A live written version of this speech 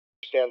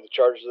understand the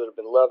charges that have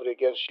been levied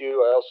against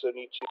you. I also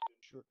need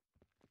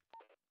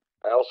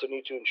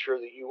to ensure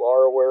that you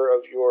are aware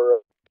of your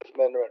Fifth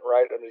Amendment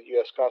right under the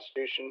U.S.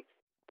 Constitution,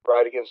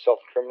 right against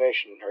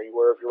self-incrimination. Are you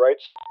aware of your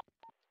rights?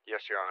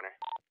 Yes, Your Honor.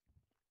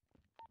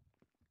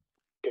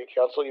 Okay,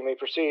 counsel, you may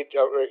proceed.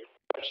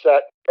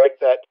 Write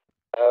that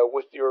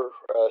with your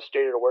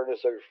stated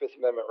awareness of your Fifth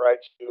Amendment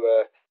rights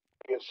to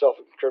against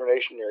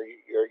self-incrimination. Are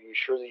you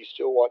sure that you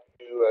still want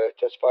to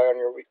testify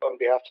on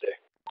behalf today?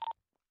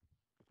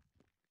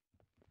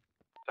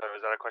 So,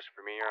 is that a question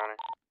for me, Your Honor?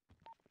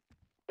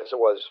 Yes, it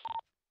was.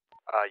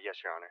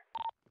 Yes, Your Honor.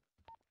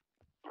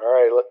 All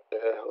right, let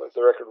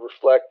the record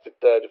reflect that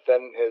the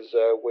defendant has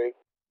waived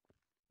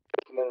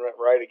Fifth Amendment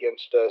right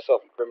against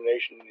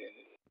self-incrimination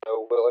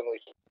and willingly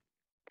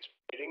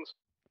proceedings.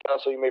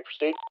 Counsel, you may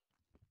proceed.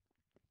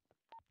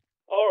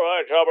 All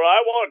right, Chopper, I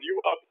want you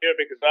up here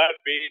because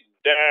I'd be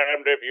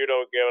damned if you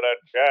don't give it a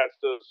chance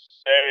to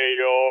say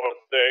your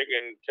thing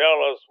and tell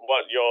us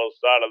what your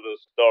side of the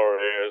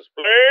story is.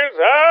 Please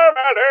have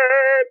at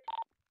it!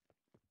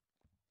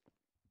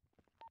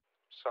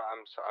 So,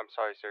 I'm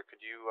sorry, sir.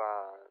 Could you,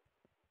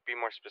 be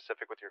more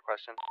specific with your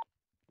question?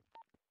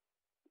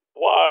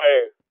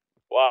 Why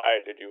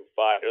did you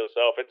find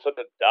yourself in such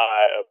a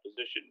dire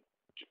position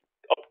to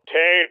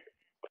obtain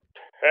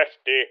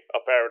testy,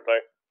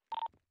 apparently?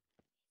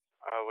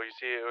 Well, you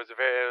see, it was a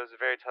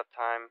very tough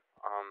time.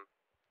 I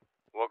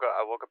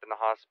woke up in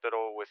the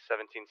hospital with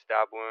 17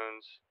 stab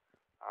wounds,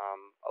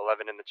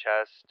 11 in the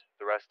chest,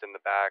 the rest in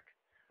the back.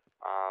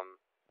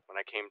 When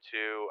I came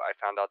to, I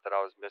found out that I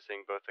was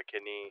missing both a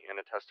kidney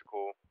and a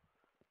testicle.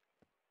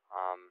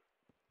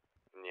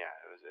 And yeah,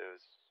 it was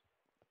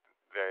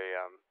very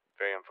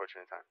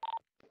unfortunate time.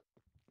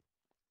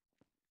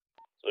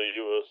 So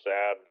you were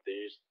sad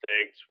these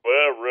things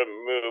were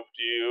removed,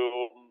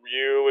 you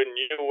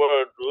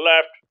were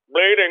left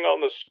bleeding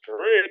on the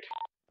street.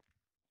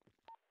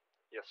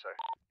 Yes, sir.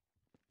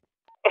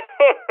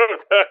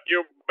 The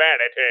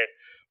humanity!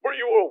 Were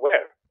you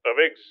aware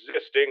of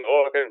existing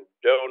organ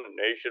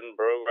donation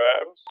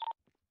programs?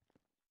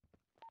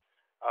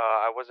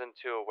 I wasn't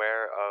too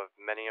aware of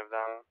many of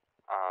them,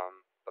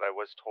 but I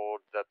was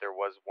told that there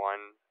was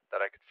one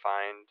that I could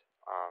find,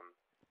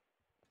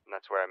 and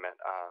that's where I met,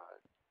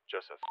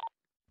 Joseph.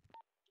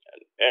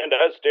 And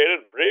as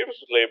stated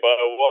previously by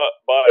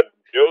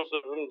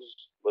Joseph,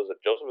 was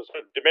it Joseph?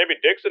 Maybe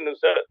Dixon, who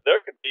said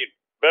there could be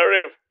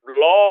very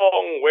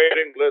long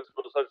waiting lists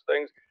for such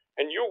things,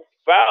 and you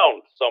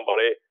found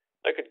somebody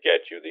that could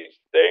get you these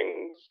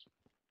things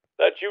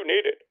that you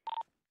needed.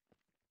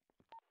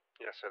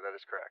 Yes, sir, that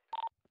is correct.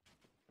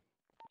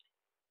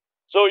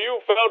 So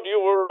you felt you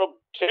were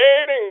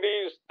obtaining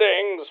these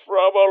things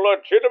from a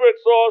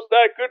legitimate source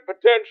that could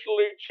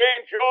potentially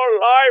change your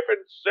life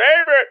and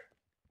save it.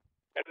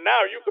 And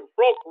now you can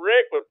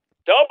procreate with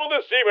double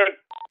the semen.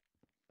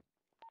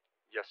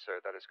 Yes,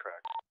 sir, that is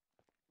correct.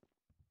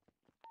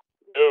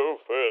 No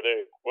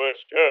further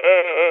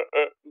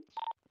questions.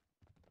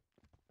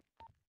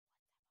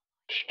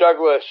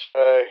 Douglas,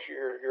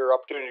 your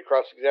opportunity to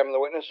cross-examine the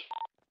witness.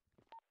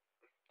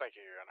 Thank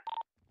you, Your Honor.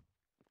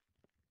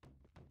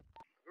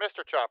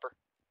 Mr. Chopper.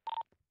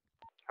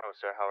 Hello,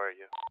 sir, how are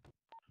you?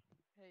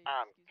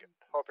 I'm good.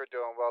 Hope you're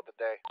doing well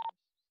today.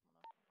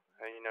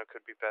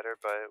 Could be better,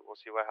 but we'll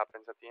see what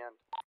happens at the end.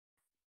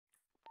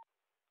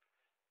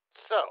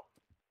 So,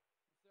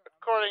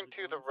 according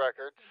to the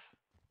records,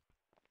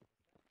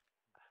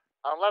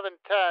 on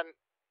 11/10,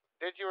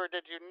 did you or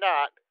did you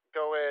not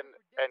go in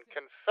and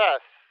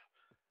confess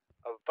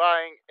of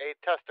buying a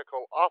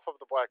testicle off of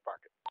the black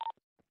market?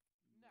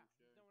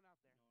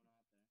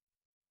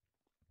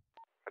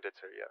 I did,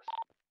 sir, yes.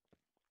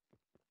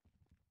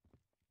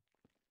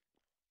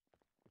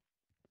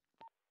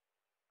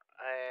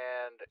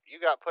 And you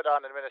got put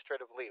on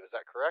administrative leave, is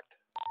that correct?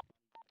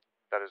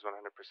 That is 100%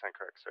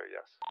 correct, sir,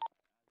 yes.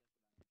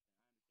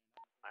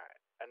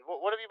 Alright. And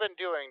what have you been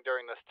doing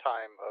during this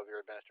time of your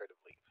administrative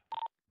leave?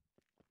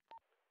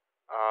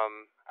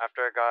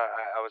 After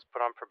I was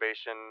put on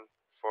probation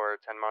for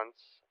 10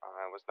 months.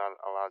 I was not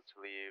allowed to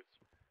leave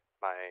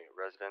my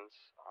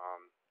residence.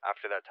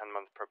 After that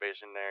 10-month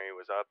probationary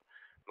was up,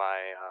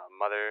 my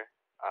mother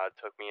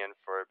took me in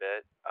for a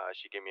bit.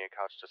 She gave me a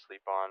couch to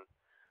sleep on.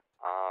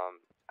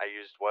 I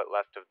used what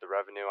left of the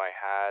revenue I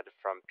had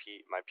from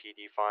my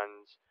PD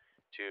funds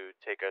to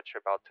take a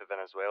trip out to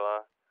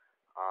Venezuela.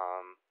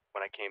 When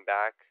I came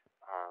back,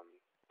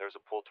 there was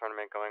a pool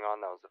tournament going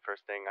on. That was the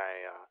first thing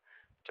I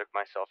took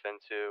myself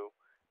into.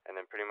 And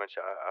then pretty much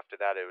after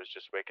that, it was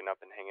just waking up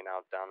and hanging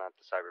out down at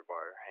the cyber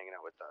bar, hanging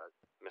out with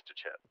Mr.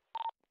 Chip.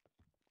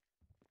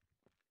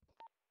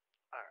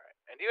 Alright.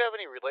 And do you have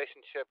any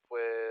relationship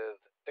with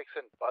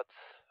Dixon Butts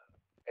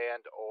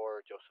and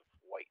or Joseph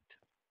White?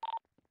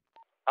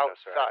 No,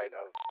 sir, Outside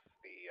of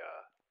the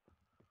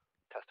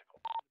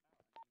testicle?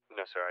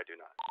 No, sir, I do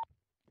not.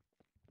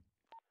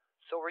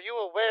 So were you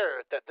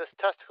aware that this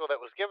testicle that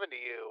was given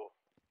to you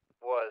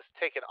was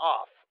taken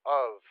off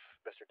of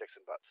Mr.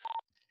 Dixon Butts?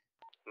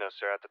 No,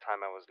 sir, at the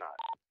time I was not.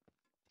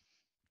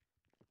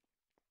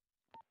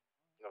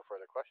 No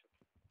further questions.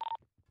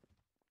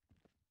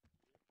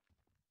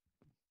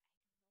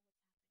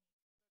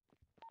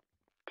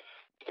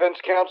 Defense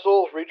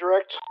counsel,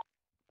 redirect.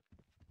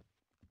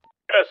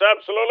 Yes,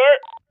 absolutely.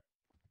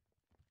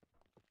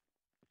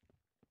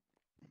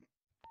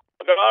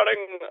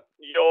 Regarding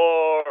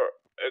your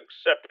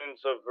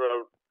acceptance of,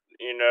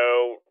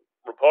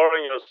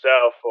 reporting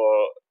yourself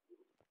for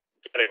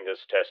getting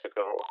this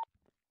testicle,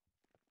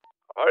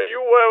 are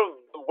you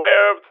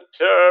aware of the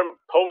term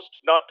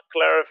post-nut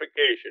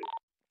clarification?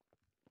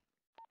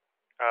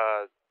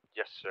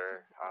 Yes,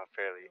 sir.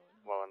 Fairly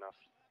well enough.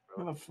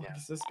 Where the fuck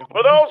is this going?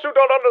 For those who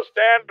don't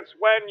understand, it's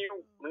when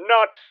you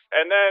nut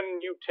and then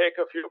you take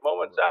a few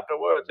moments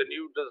afterwards and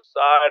you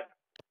decide,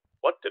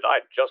 what did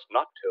I just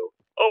nut to?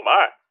 Oh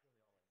my.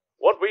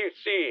 What we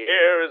see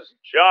here is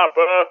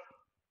Chopper,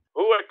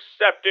 who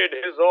accepted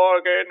his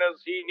organ as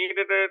he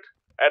needed it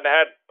and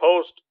had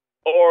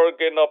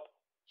post-organ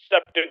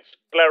acceptance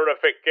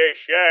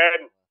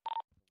clarification.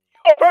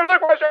 Oh,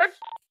 further questions?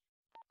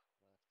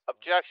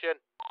 Objection.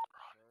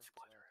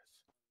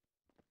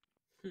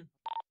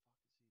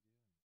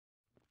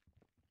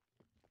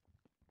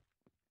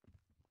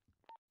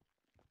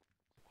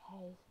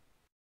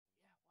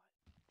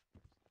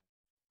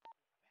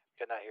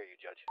 Cannot hear you,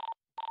 Judge.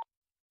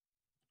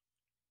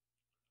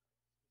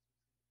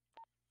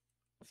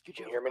 Can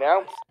you hear me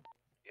now?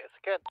 Yes, I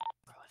can.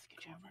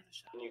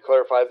 Can you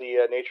clarify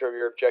the nature of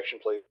your objection,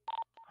 please?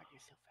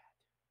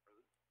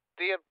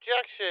 The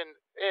objection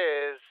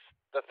is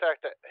the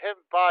fact that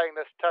him buying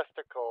this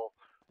testicle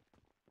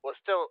was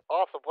still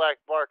off the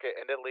black market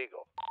and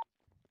illegal.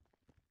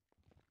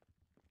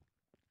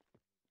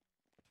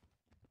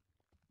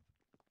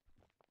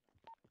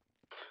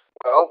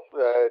 Well,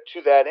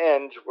 to that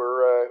end,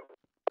 we're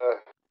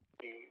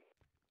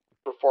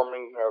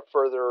performing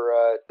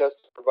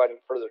providing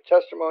further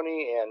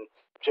testimony and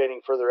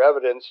obtaining further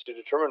evidence to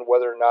determine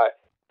whether or not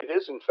it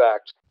is in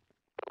fact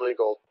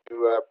illegal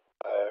to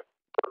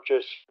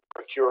purchase,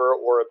 procure,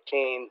 or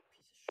obtain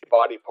a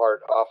body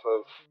part off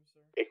of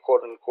a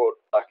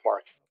quote-unquote black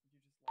market.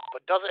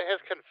 But doesn't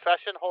his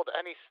confession hold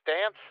any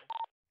stance?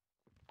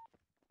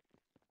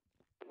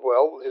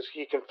 Well,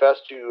 he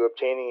confessed to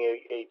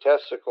obtaining a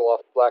testicle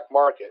off the black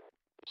market.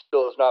 It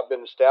still has not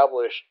been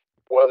established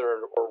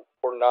whether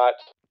or not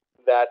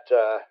that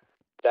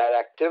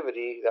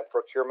activity, that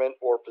procurement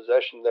or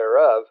possession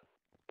thereof,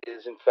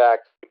 is in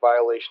fact a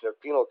violation of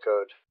penal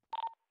code.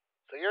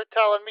 So you're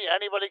telling me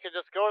anybody can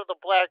just go to the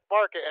black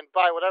market and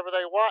buy whatever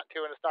they want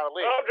to and it's not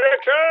illegal?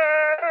 Objection!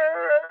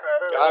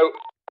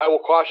 I will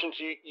caution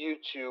you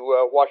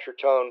to watch your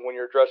tone when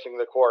you're addressing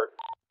the court.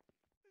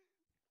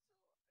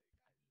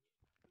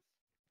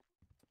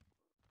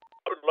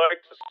 I would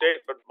like to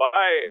state that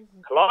my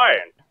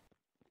client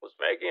was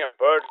making a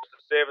purchase to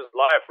save his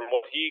life from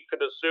what he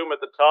could assume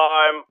at the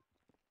time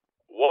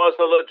was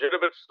a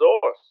legitimate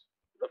source.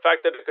 The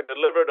fact that it could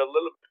deliver it a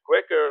little bit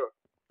quicker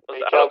was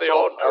Hey, out of the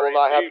counsel, I will ordinary.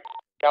 not have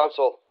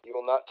counsel. You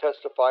will not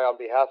testify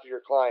on behalf of your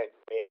client.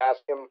 You may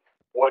ask him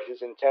what his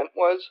intent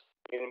was.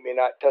 You may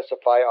not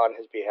testify on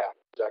his behalf.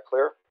 Is that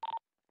clear?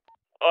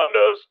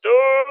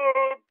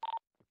 Understood.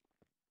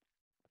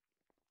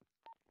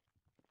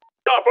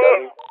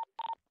 Chopper,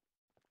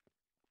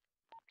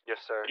 Yes,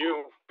 sir.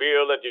 you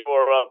feel that you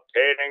are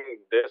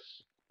obtaining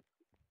this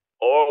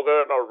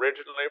organ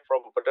originally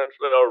from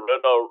potentially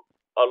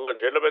a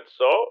legitimate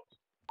source?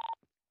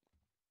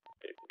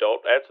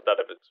 Don't answer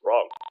that if it's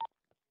wrong.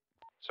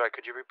 Sorry,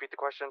 could you repeat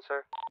the question,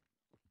 sir?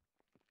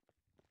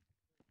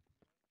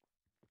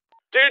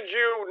 Did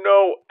you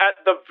know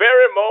at the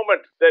very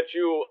moment that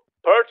you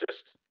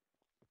purchased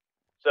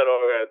said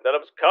organ that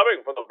it was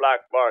coming from the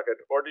black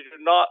market, or did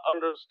you not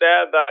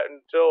understand that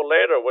until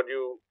later when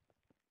you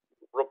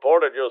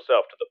reported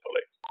yourself to the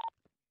police?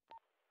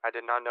 I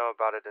did not know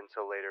about it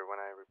until later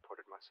when I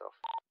reported myself.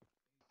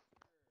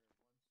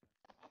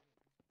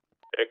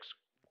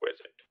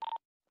 Exquisite.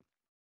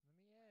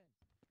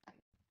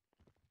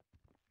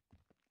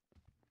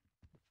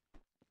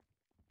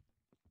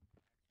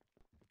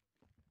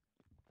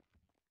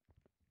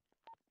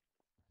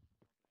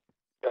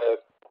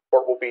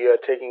 Court will be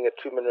taking a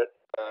 2-minute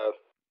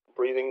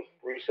breathing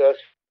recess.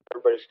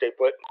 Everybody stay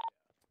put.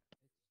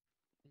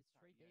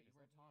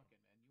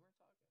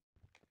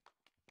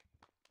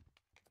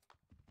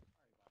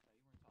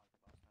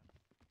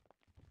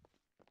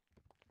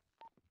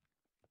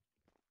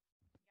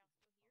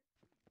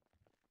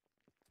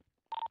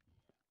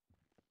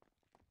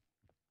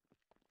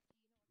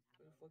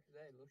 Who the fuck is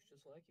that? He looks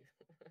just like you.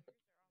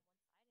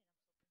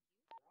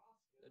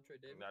 That Trey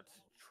Davis? That's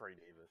Trey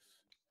Davis.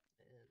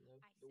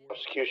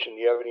 Prosecution,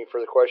 do you have any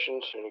further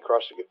questions? Any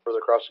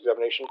further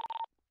cross-examination?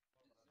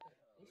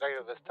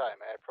 Negative this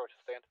time. May I approach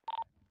the stand?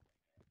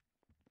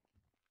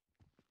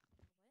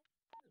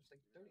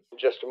 In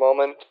just a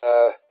moment,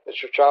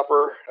 Mr.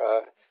 Chopper,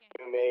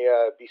 you may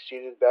be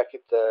seated back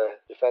at the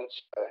defense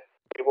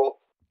table.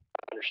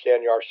 I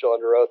understand you are still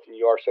under oath and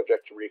you are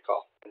subject to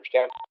recall.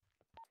 Understand?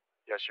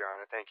 Yes, Your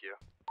Honor. Thank you.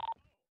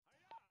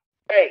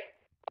 Hey,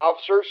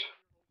 officers.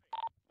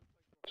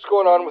 What's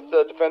going on with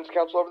the defense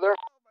counsel over there?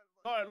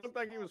 Oh, it looked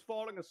like he was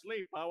falling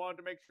asleep. I wanted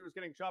to make sure he was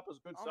getting Chopper's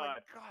good Oh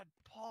side. my God,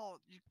 Paul,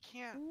 you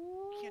can't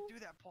do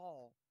that,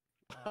 Paul.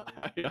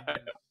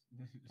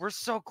 We're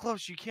so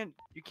close. You can't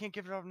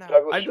give it up now.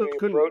 Douglas, I you just may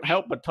couldn't approach.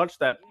 help but touch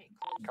that You ain't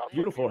close, Counsel, man.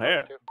 beautiful can you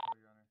hair. approach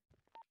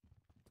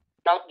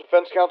too?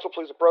 Defense counsel,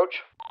 please approach.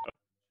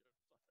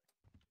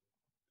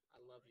 I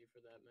love you for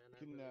that, man. I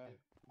Can, really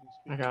do.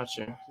 speak I got to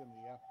you.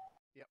 proximity, yeah.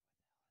 Yep.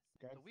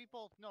 Okay. So we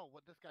both know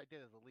what this guy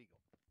did is illegal.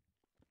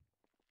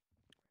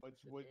 What's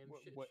It's a what damn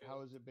what, shit what show.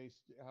 how is it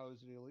based? How is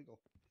it illegal?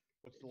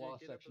 What's the Did law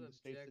you get up section and that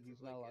states that object, he's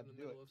like, not allowed in to the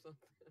do it? middle of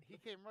something? He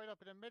came right up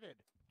and admitted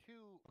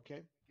to, Okay,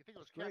 I think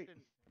it was that's great.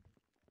 Captain.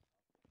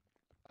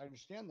 I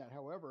understand that.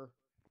 However,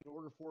 in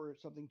order for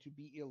something to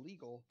be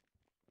illegal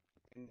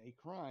in a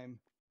crime,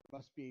 there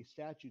must be a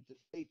statute that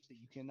states that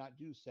you cannot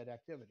do said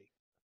activity.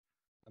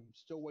 I'm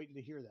still waiting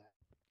to hear that.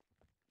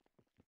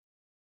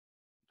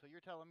 So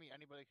you're telling me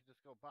anybody can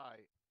just go buy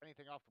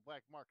anything off the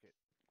black market?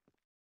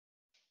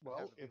 Well,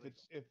 have to be if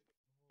it's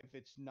if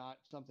it's not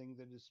something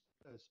that is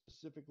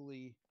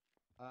specifically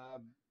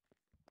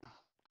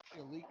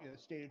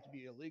stated to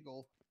be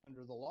illegal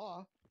under the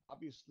law,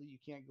 obviously you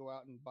can't go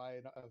out and buy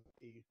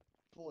a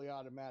fully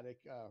automatic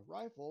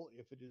rifle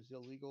if it is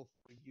illegal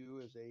for you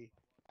as a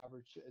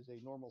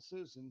normal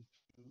citizen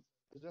to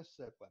possess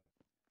said weapon.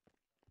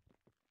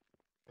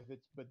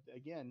 But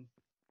again,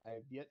 I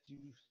have yet to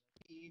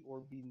see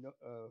or be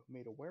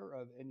made aware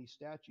of any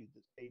statute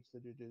that states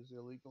that it is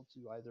illegal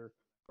to either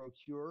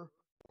procure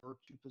or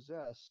to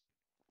possess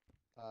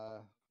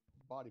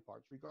body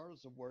parts,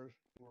 regardless of where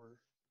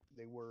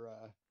they were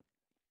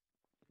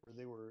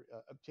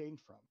obtained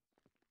from.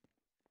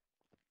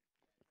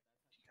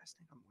 Do you guys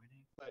think I'm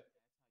winning? But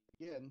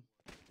again,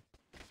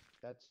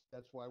 that's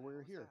why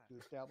we're here, to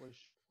establish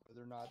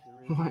whether or not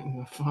there is What in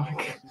the fuck?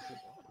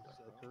 injustice that's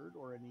occurred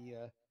or any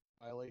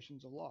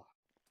violations of law.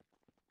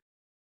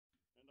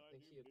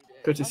 Think he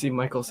objects. Good to see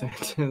Michael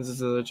Sanchez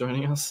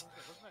joining us.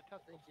 Wasn't that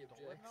test Think he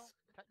stolen though?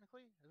 objects.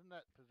 Technically, isn't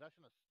that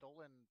possession of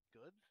stolen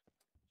goods?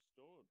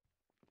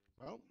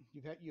 Well,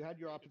 you had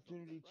your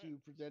opportunity to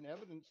present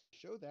evidence to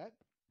show that,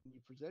 and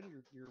you presented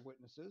your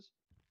witnesses.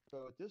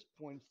 So at this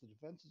point, it's the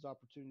defense's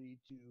opportunity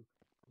to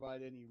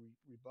provide any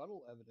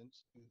rebuttal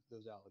evidence to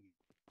those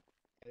allegations,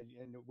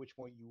 and at which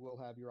point you will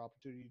have your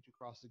opportunity to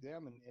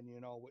cross-examine any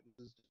and all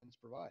witnesses defense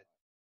provide.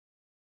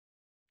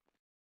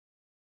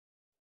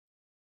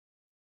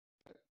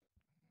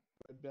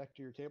 Back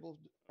to your table,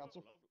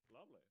 counsel.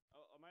 Lovely.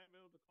 I might be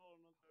able to call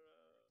another.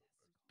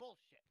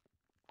 Bullshit.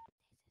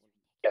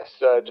 Yes,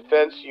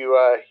 defense, we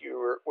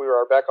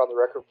are back on the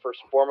record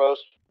first and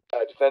foremost.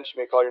 Defense, you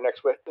may call your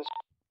next witness.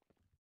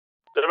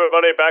 Is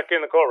everybody back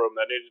in the courtroom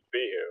that needed to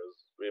be here?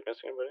 Was we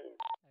missing anybody?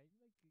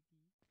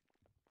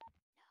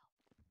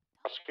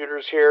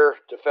 Prosecutor is here,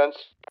 defense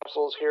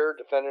counsel is here,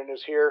 defendant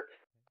is here.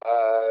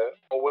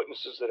 All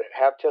witnesses that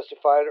have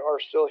testified are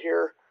still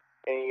here.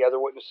 Any other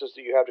witnesses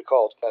that you have to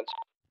call, defense?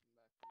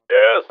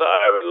 Yes,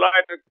 I would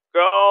like to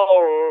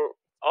call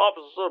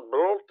Officer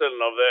Bolton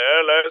of the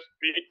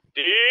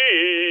LSPD.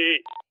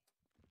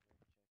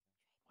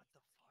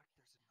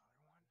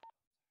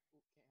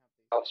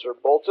 Officer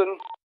Bolton.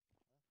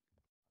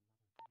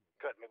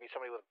 Good, maybe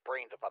somebody with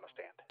brains up on the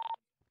stand.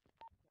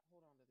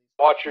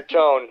 Watch your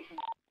tone.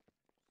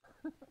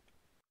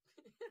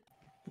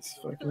 This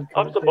fucking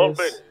Officer court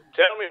Bolton, case.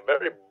 tell me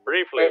very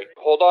briefly.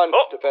 Hold on,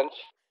 Oh. defense.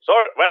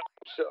 Sorry, well,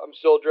 I'm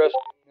still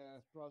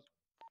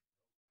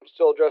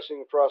addressing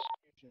the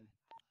prosecution.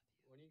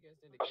 When do you guys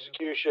need to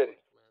Prosecution. get up and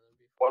object, man? That'd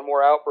be fun. One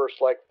more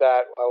outburst like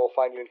that, I will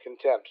find you in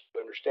contempt. Do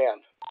you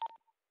understand?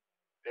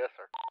 Yes,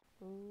 sir.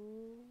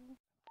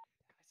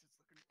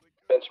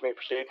 Defense may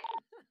proceed.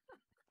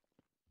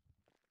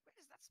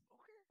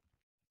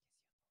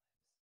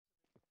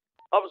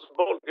 Officer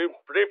Bolton, can you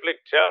briefly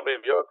tell me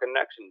of your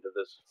connection to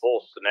this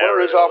whole scenario?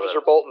 Where is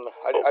Officer Bolton?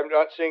 I'm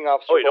not seeing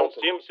Officer Oh, you don't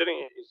Bolton. see him sitting?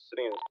 He's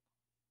sitting in.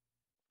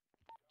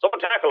 Someone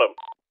tackle him.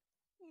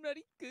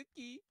 Nutty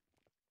cookie.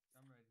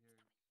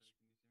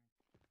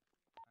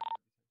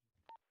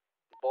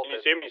 Can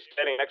you see him? He's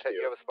standing next to Hey,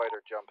 you you. have a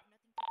spider jump.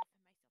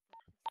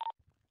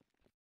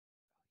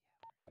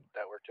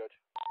 That work, Judge?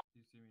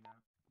 You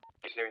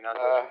see me now?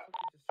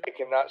 I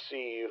cannot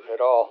see you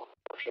at all,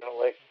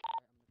 fortunately.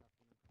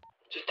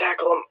 Just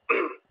tackle him.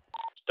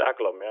 Just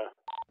tackle him, yeah.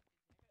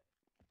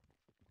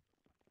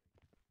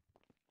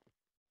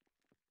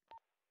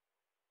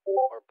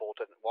 Or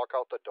Bolton, walk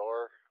out the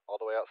door all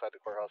the way outside the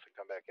courthouse and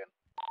come back in.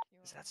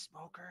 Is that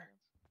Smoker?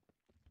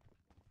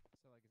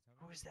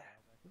 Who is that?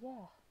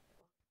 Yeah.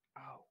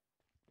 Oh.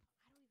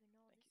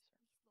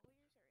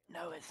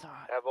 No, it's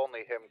not. Have only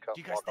him come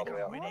Do you guys walk all think the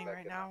way I'm out and winning come back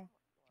right in. now?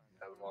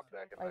 Have him walk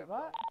back in by Wait,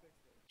 himself. what?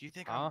 Do you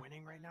think I'm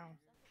winning right now?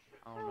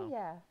 Oh,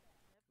 yeah.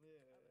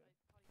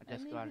 I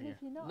Just mean, go out of even here.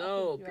 if you're not, I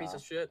No, think you piece are.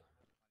 of shit.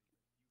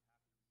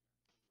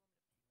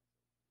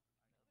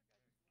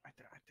 I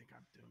think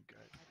I'm doing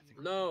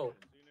good. No.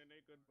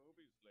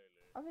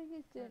 I think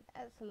he's doing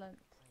excellent.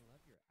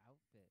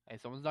 Hey,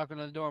 someone's knocking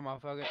on the door,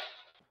 motherfucker.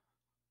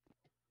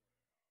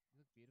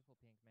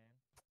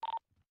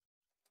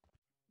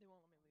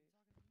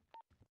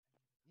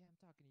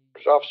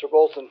 There's Officer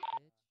Bolton.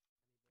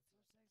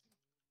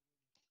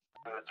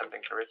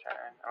 attempting to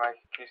return.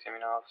 Can you see me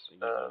now?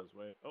 He's on his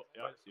way. Oh,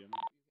 yeah, I see him.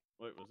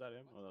 Wait, was that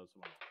him? Oh, that was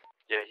someone.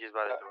 Yeah, he's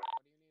by the door.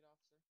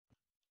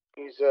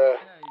 He's This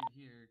guy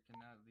here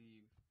cannot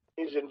leave.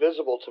 he's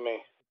invisible to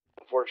me,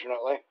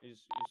 unfortunately.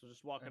 He's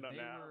just walking up They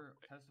now. were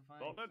testifying.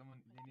 Bolton?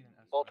 They need an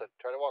escort. Bolton,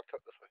 try to walk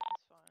this way.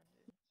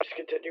 Just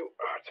continue.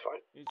 Oh, it's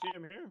fine. You see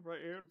him here,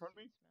 right here in front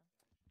of me?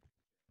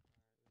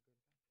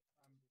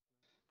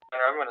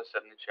 I'm gonna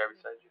sit in the chair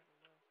beside you.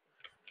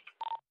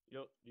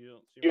 You don't see.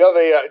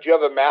 Do you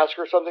have a mask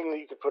or something that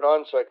you could put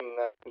on so I can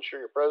ensure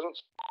your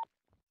presence?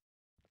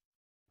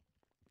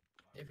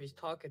 If he's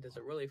talking, does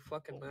it really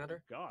fucking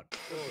matter? God.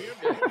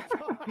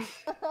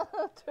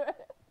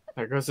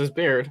 There goes his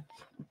beard.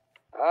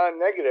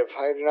 Negative.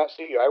 I do not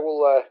see you. I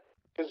will,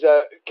 because,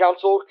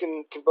 council,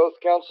 can both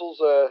councils,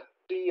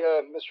 see,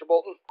 Mr.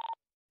 Bolton?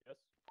 Yes.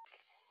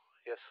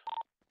 Yes.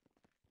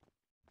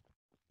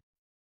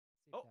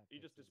 Oh, he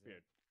just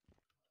disappeared.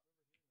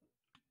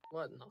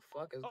 What in the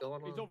fuck is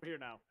going on? He's over here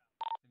now.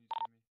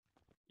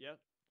 Yeah.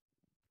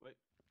 Wait.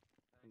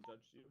 Can judge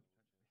you.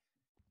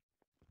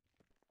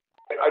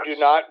 I do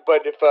not,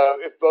 but if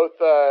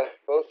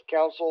both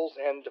councils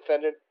and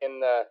defendant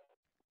can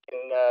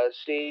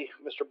see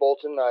Mr.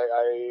 Bolton,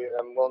 I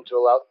am willing to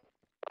allow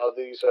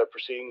these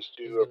proceedings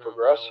He's to gonna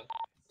progress. allow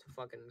the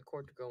fucking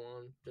court to go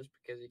on just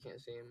because you can't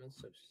see him. It's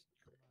such.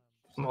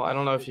 Well, I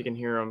don't know if you can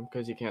hear him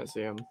because you can't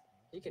see him.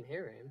 You can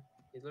hear him.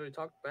 He literally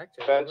talked back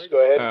to him. Defense, already.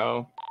 go ahead.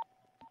 Oh.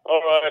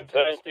 All right,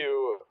 thank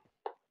you.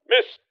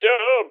 Mr.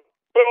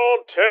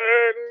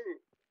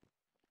 Bolton,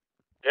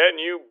 can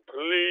you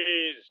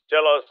please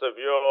tell us of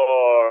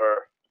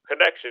your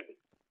connection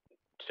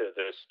to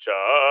this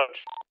charge?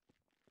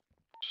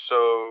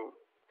 So,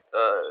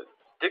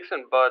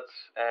 Dixon Butts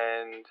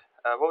and,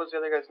 what was the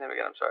other guy's name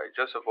again? I'm sorry,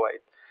 Joseph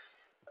White.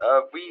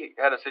 We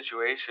had a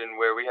situation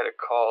where we had a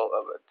call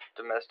of a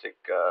domestic,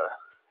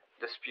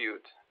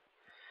 dispute.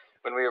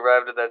 When we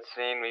arrived at that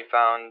scene, we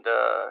found,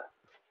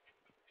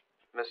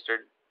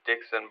 Mr.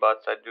 Dixon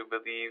Butts, I do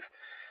believe,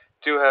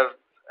 to have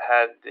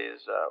had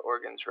his,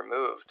 organs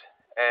removed.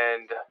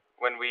 And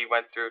when we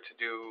went through to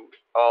do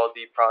all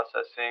the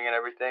processing and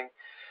everything,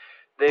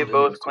 they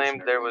both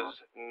claimed there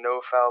was no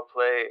foul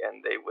play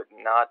and they would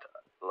not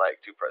like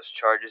to press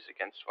charges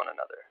against one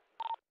another.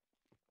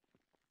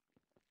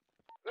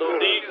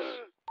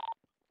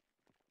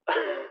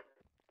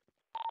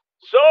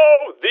 So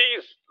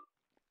these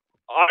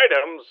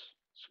items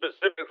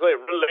specifically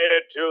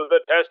related to the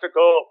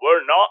testicle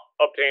were not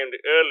obtained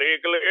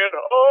illegally at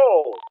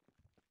all.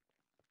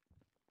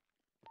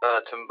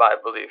 To my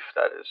belief,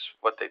 that is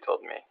what they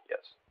told me.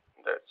 Yes,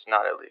 it's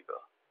not illegal.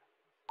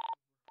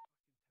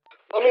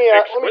 Let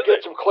me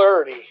get some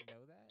clarity.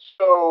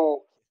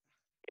 So,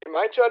 am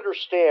I to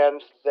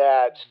understand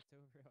that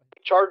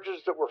the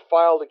charges that were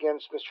filed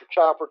against Mr.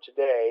 Chopper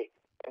today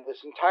and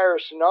this entire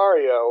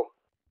scenario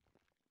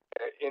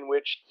in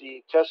which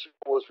the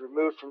testicle was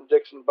removed from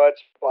Dixon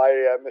Butts by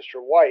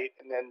Mr. White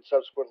and then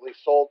subsequently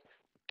sold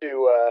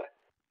to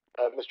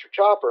Mr.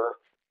 Chopper,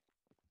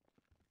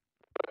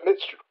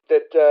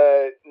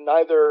 that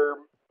neither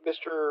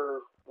Mr.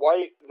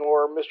 White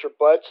nor Mr.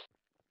 Butts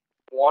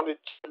wanted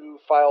to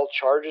file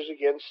charges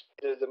against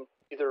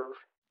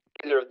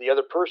either the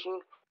other person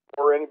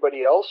or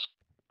anybody else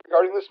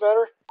regarding this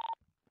matter?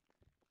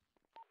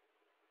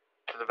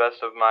 To the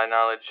best of my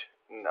knowledge,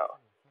 no.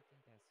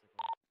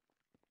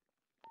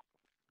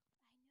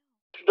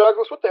 Mr.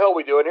 Douglas, what the hell are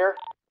we doing here?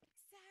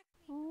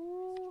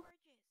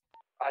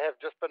 I have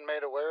just been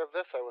made aware of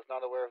this. I was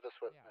not aware of this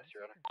witness,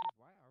 Your Honor.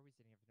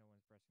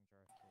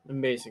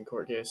 Amazing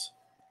court case.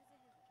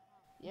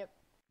 Yep.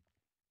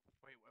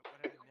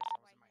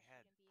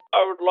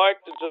 I would like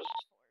to just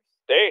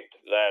state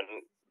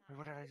then,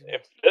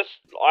 if this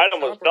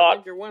item was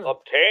not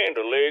obtained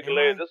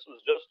illegally, this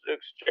was just an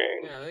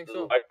exchange. Yeah, I think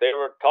so. Like they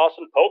were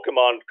tossing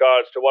Pokemon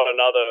cards to one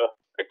another.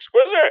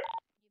 Exquisite!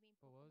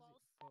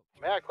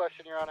 May I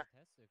question, Your Honor?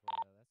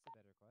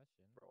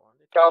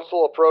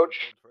 Counsel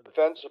approach,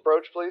 defense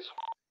approach, please.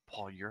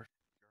 Paul, you're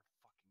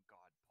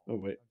Oh,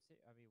 wait.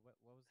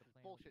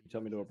 You tell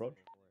me to approach?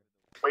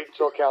 Wait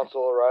until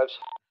counsel arrives.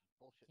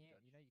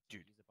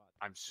 Dude,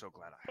 I'm so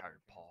glad I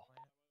hired Paul.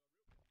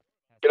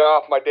 Get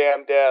off my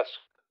damn desk.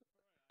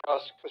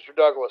 Mr.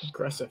 Douglas,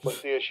 Aggressive.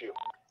 what's the issue?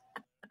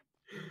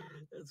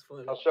 That's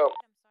funny. How so?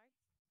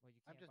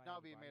 I'm just now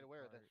being made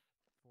aware of this.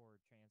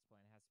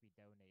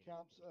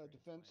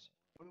 Defense,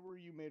 when were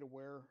you made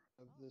aware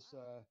of this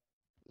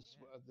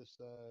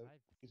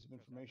piece of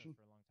information?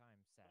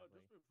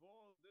 Just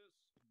before this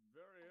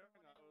very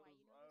hearing, I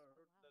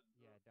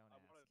heard that I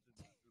wanted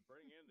to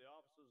bring in the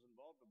officers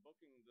involved in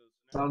booking this.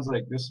 Sounds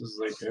like this is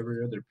like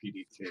every other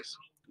PD case.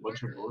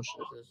 Bunch of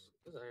bullshit.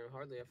 This ain't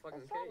hardly a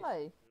fucking case.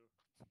 Exactly.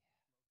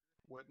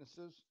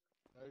 Witnesses?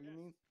 You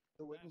mean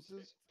the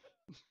witnesses?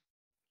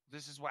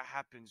 This is what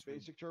happens when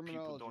Basic people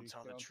terminology. don't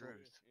tell the counsel.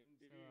 truth.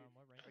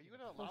 Are you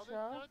gonna allow this,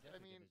 sure? Judge? I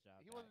mean,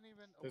 he wasn't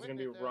even. A There's gonna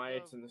be witness as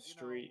riots of, in the you know,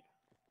 street.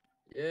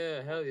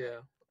 Yeah, hell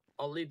yeah.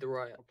 I'll lead the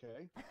riot.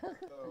 Okay.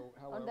 So,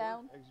 however,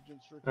 down.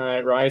 exigent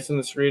Alright, riots in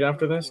the street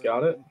after this,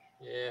 got it?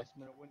 Yeah. Last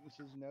minute witnesses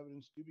witnesses and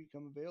evidence do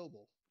become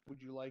available.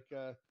 Would you like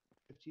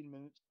 15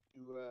 minutes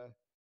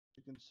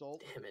to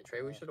consult? Damn it,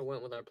 Trey. We should have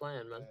went with our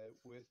plan, man.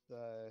 With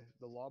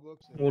the law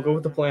books. And We'll go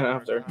with the plan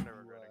after.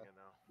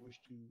 Wish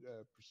to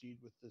proceed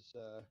with this.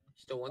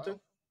 Still want to?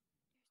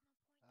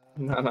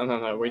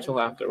 No. Wait till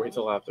after. Wait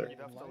till after. You'd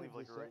have to leave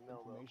like right now,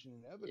 though.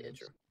 Yeah,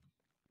 true.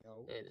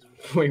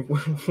 Wait,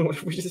 what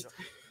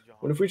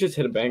if we just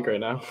hit a bank right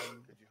now?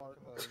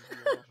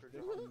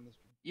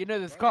 You know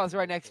this call's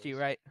right next to you,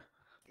 right?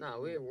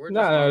 No, we're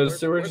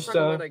just we're just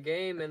talking about a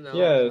game in the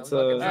it's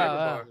fucking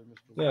cyberbar.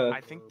 yeah.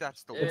 I think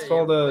that's the It's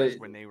one called place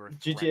when they were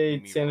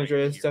GTA San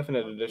Andreas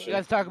Definite Edition. You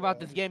guys talk about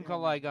this game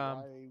called like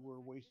We're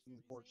wasting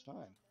the court's time.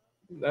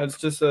 That's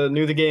just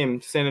new the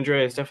game San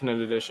Andreas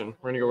Definite Edition.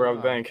 We're gonna go rob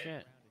a bank.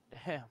 Shit.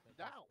 Damn.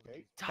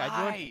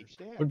 Ty!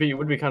 Would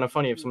be kind of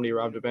funny if somebody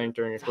robbed a bank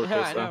during a court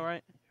case. I know,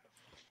 right?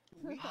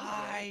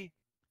 Hi!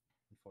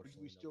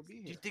 We still be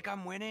here. Do you think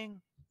I'm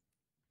winning?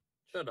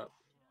 Shut up.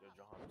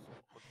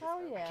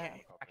 Hell yeah.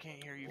 I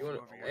can't hear you, You wanna,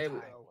 from over hey, here,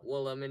 Ty.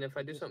 well, I mean, if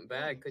I do something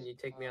bad, couldn't you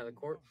take me out of the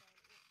court?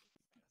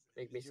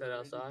 Make me sit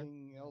outside?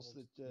 Anything else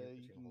that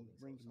you can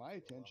bring to my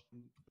attention?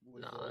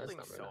 No, that's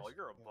not very nice.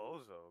 You're a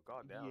bozo.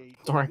 Goddamn.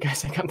 Don't worry,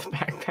 guys. I got the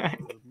backpack.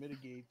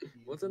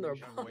 What's in their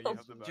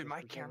Dude,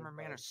 my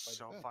cameraman is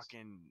so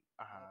fucking.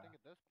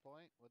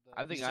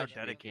 I think he's I so should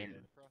be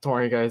dedicated. Don't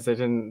worry, guys. They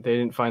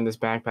didn't find this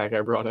backpack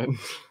I brought in.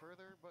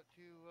 Further, but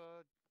to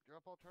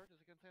drop all charges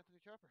against Anthony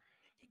Chopper.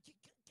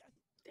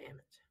 Damn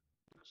it.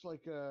 Looks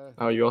like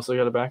Oh, you also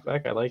got a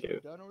backpack? I like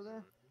it. done over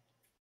there.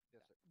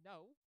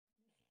 No.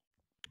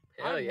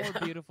 Hell I'm yeah.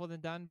 more beautiful than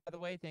done, by the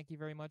way. Thank you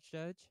very much,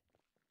 Judge.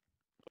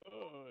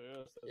 Oh,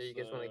 yes. Yeah, you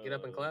guys want to get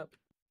up and clap?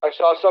 I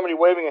saw somebody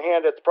waving a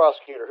hand at the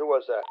prosecutor. Who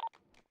was that?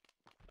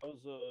 That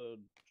was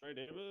Trey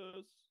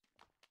Davis.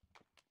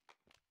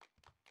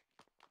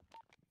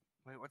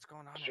 Wait, what's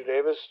going on? Mr.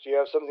 Davis, do you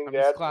have something I'm to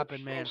just add?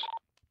 clapping, man.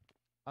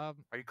 Are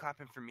you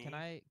clapping for me? Can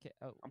I?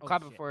 I'm oh,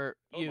 clapping shit. for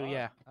you,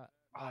 yeah.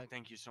 Oh,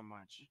 thank you so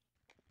much.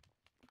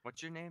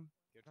 What's your name?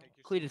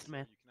 Cletus,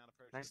 man.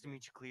 Nice to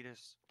meet you,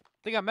 Cletus.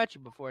 I think I met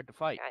you before at the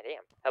fight.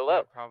 Goddamn.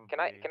 Hello. Probably. Can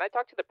I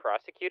talk to the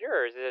prosecutor,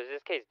 or is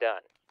this case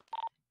done?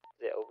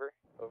 Is it over?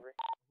 Over?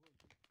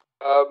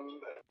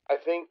 I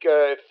think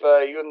if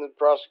you and the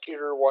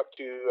prosecutor want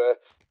to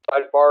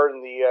sidebar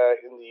in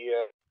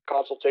the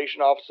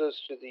consultation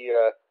offices to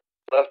the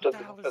left of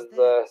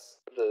the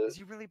Is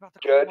he really about to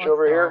judge call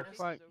over my here,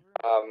 dog?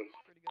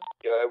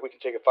 we can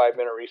take a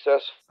 5-minute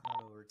recess.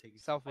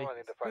 Selfie.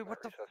 Wait,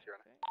 what the?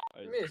 I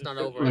mean, it's not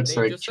over. Looks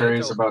I mean, like just say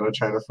it's Trey's over. about to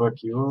try to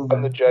fuck you over.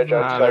 I'm the judge.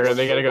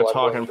 They gotta go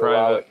talk in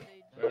private.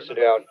 Go sit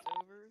down.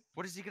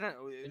 What is he gonna?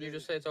 Did you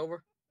just say it's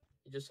over?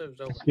 You just said it's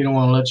over. He don't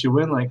want to let you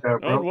win like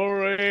that, bro. Don't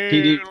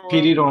worry.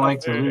 PD don't like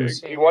to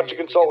lose. If you want to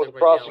consult with the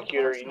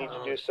prosecutor, you need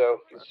to do so.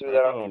 You can do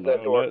that on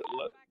that door.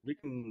 We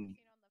can.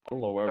 I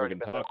don't know where we can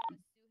talk.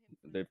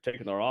 They've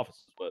taken our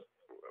offices, but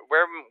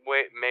Where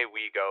may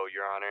we go,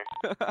 Your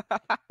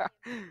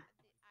Honor?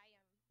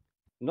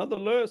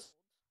 nonetheless.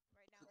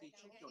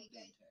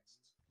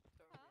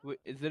 Wait,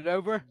 is it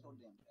over?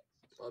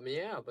 I mean,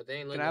 yeah, but they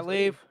ain't Can letting I us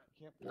leave?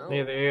 No.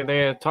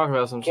 They talk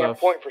about some Can't stuff.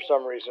 point for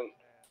some reason.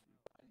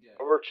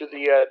 Over to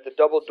the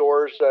double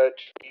doors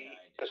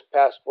just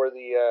past where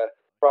the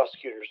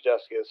prosecutor's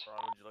desk is.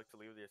 Would you like to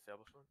leave the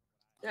establishment?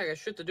 Yeah, I got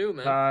shit to do,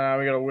 man. Nah,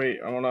 we gotta wait.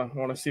 I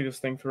wanna see this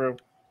thing through.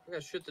 I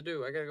got shit to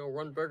do. I gotta go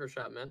run Burger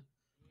Shop, man.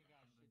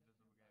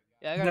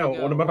 Yeah, I gotta No,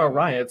 go. what about our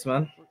riots,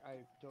 man?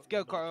 Let's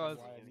go, Carlos.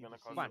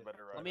 Come on,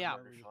 let me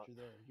out.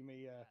 You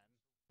may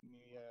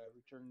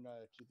return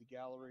to the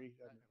gallery.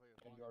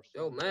 And your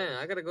Yo, man,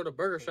 I gotta go to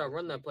Burger Shop,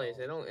 run that place.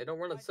 It don't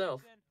run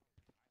itself.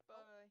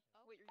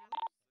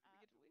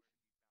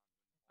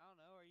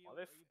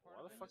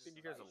 Why the fuck did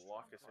you guys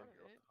lock us in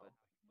here? What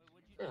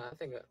the hell? Yeah,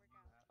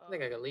 I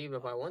think I can leave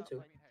if I want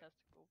to.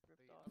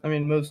 I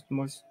mean,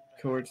 most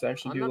courts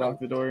actually do lock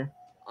the door.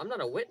 I'm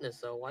not a witness,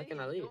 though. Why can't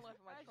I leave?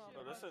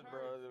 No, this is, bro.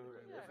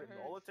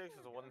 All it takes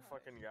is one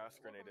fucking gas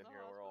grenade in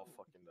here. We're all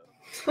fucking dead.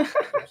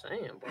 That's what I'm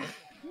saying, bro.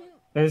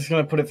 They're just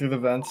gonna put it through the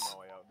vents.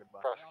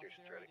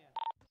 Prosecution's ready.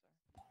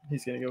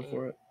 He's gonna go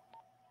for it.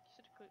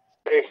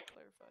 Hey,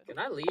 Can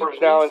I leave? court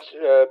is now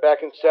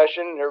back in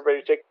session.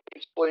 Everybody take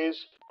seats,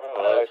 please.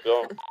 Let's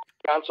go.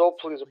 Counsel,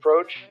 please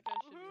approach.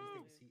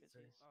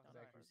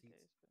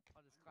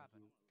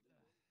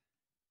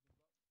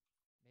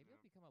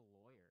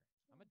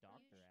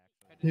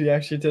 He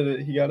actually did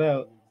it. He got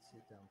out.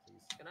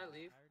 Can I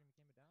leave?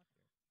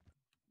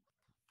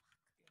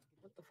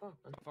 What the fuck,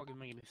 man? Fucking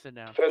making me sit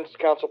down. Defense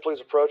counsel,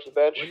 please approach the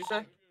bench. What'd you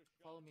say?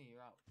 Follow me.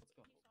 You're out. Let's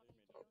go.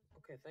 Oh,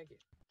 okay, thank you.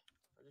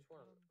 I just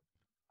want to.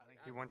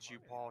 He wants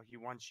you, Paul. He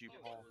wants you,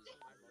 Paul.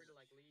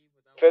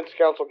 Defense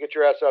counsel, get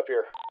your ass up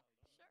here.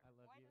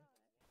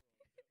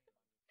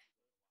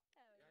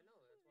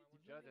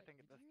 Judge, I think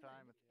at this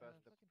time it's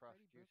best that the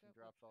prosecution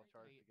drops all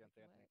charges against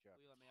Anthony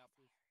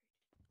Chopper.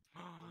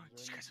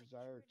 Is there any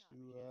desire to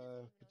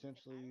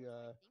potentially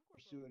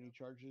pursue any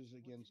charges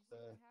against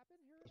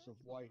Joseph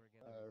White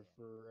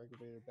for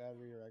aggravated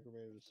battery or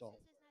aggravated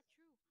assault?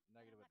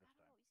 Negative at this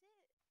time.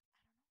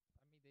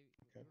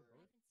 Okay.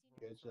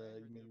 You guys,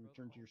 you may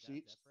return to your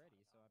seats.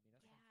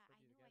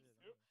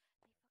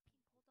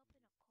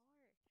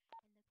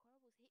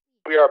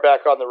 We are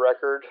back on the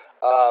record.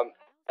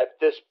 At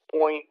this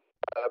point,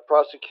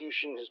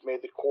 prosecution has made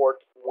the court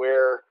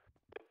aware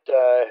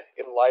that,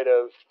 in light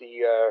of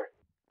the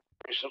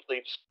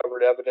recently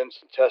discovered evidence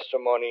and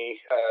testimony,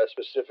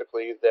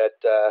 specifically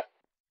that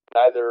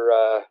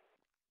neither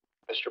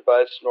Mr.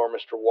 Butts nor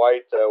Mr.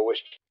 White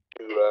wished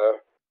to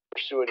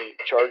pursue any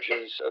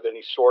charges of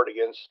any sort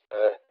against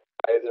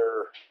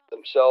either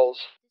themselves,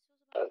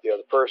 the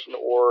other person,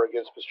 or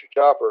against Mr.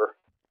 Chopper,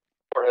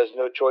 or has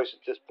no choice at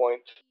this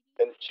point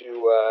than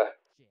to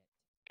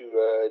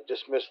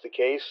dismiss the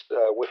case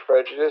with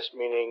prejudice,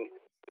 meaning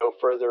no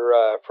further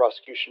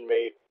prosecution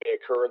may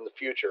occur in the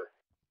future.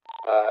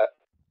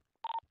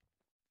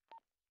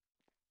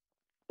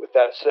 With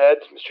that said,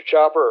 Mr.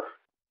 Chopper,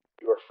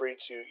 you are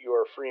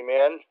a free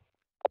man.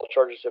 All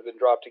charges have been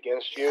dropped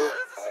against you,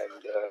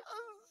 and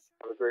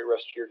have a great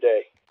rest of your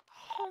day.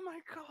 Oh my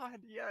god,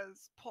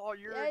 yes. Paul,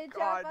 you're Yay, a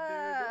god,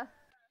 Chopper!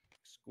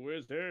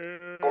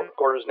 Exquisite.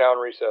 Court is now in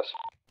recess.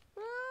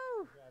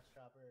 Woo!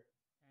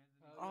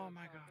 Oh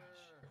my gosh.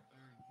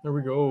 There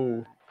we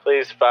go.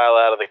 Please file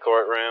out of the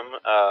courtroom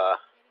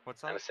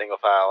What's in up? a single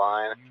file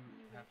line.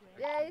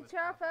 Yay,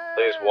 Chopper!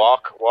 Please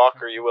walk,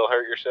 or you will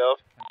hurt yourself.